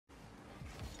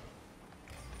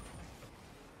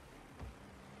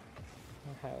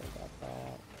highly doubt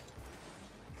that.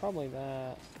 Probably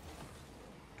that.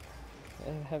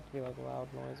 It'd have to be like loud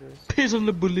noises. Piss on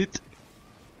the bullet.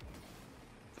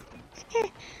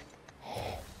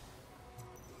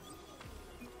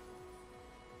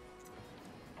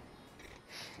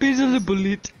 Piss on the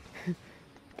bullet.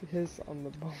 Piss on the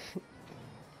bullet.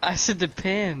 I said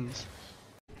depends.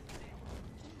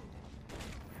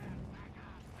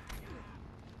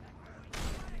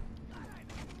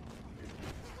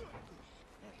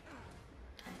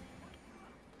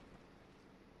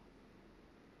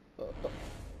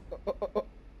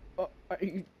 Are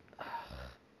you...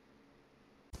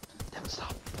 Damn,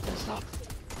 stop. Damn, stop.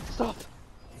 Stop.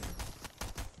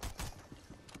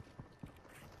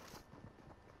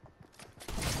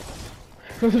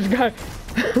 This guy.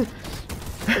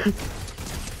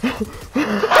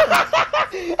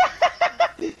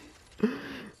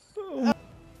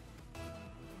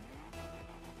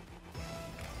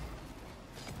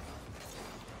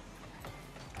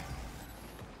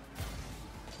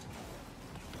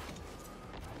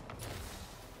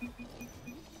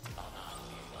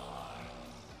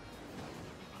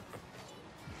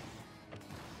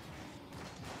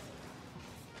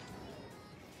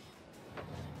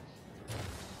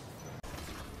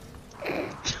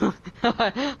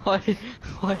 why did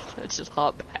I just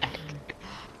hop back?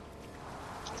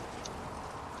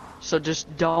 So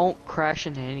just don't crash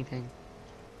into anything.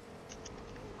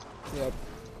 Yep.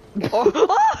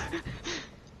 Oh,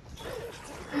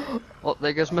 well,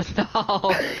 there goes my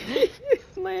dog. It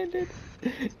landed.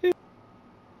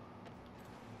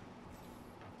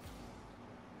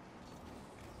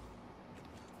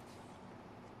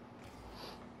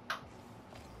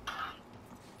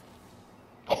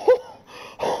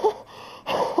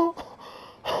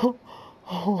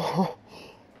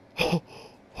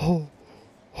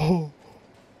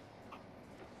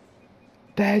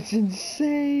 That's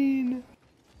insane.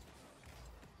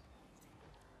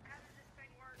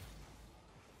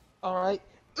 Alright.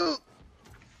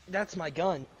 That's my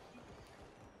gun.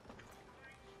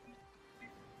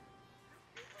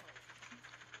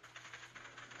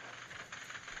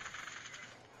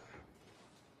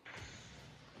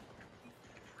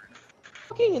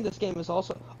 Walking in this game is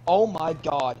also. Oh my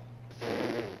god.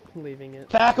 Leaving it.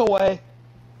 Back away.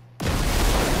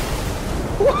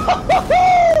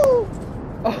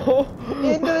 Oh!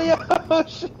 Into the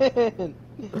ocean!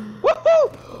 Woohoo!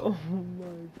 Oh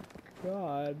my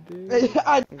god,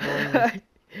 dude.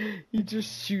 You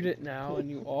just shoot it now and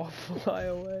you all fly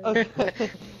away.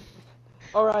 Okay.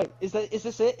 Alright, is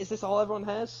this it? Is this all everyone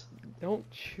has? Don't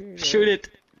shoot it. Shoot it.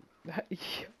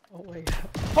 Oh my god.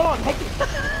 Hold on, heck.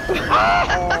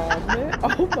 Oh man.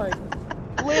 Oh my.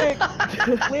 Lyric,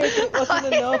 it wasn't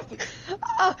enough.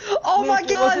 Oh my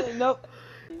Lyric, it god! wasn't enough.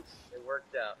 It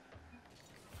worked out.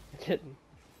 Kidding.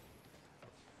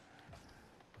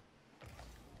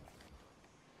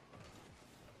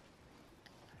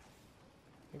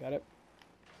 I got it.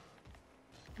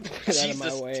 Get out of my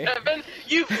Jesus, way. Kevin,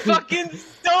 you fucking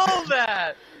stole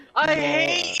that! I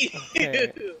hate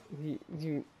Okay. you!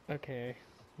 You okay.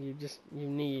 You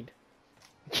need.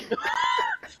 You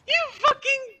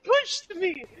fucking pushed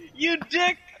me, you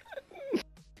dick!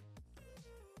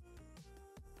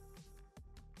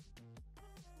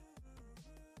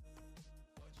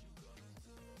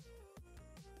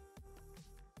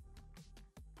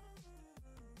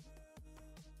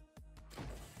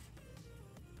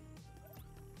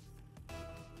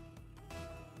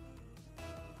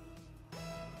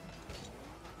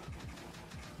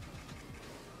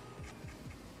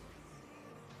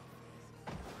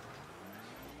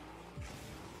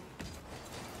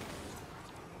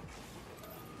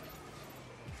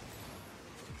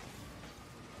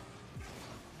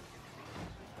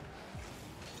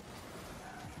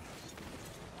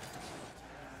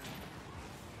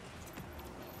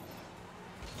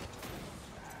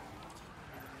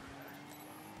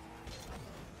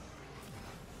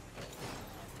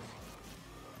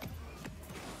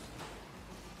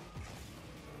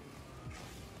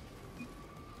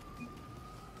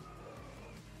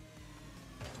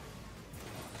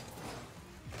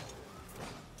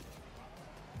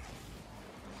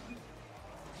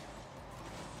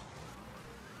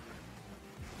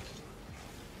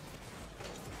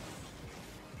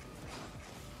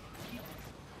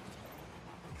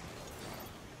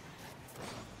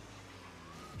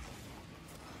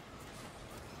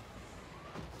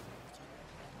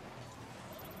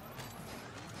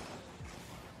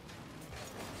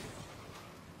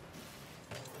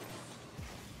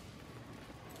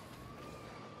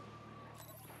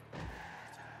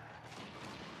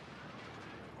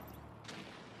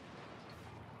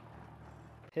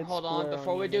 Hit Hold on, square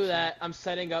before we your do mission. that, I'm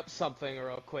setting up something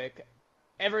real quick.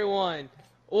 Everyone,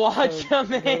 watch So, a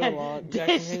go to man. log.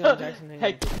 Jackson, hang on, Jackson, hang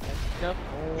Hey, on.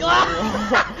 no.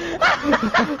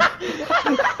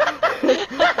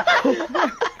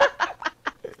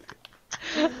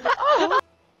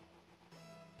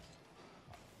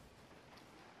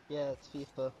 Yeah, it's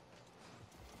FIFA.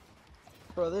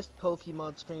 Bro, this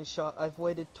Pokemon screenshot, I've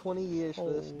waited 20 years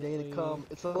for this day to Holy come.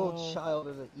 It's a little cow. child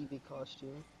in an Eevee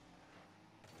costume.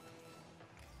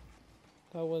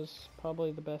 That was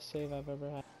probably the best save I've ever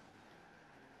had.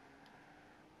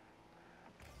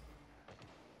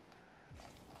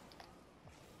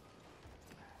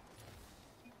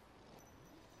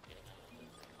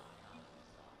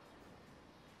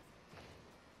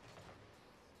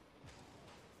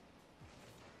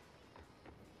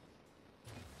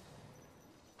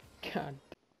 God.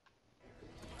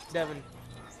 Devin.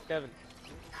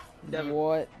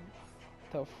 What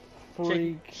the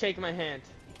freak? Shake my hand.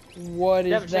 What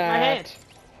is Devin, that? shake my hand.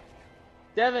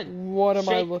 Devin. What am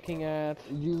I shake- looking at?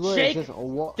 You Shake- just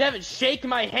what? Devin, shake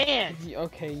my hand.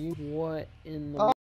 Okay, you. What in the?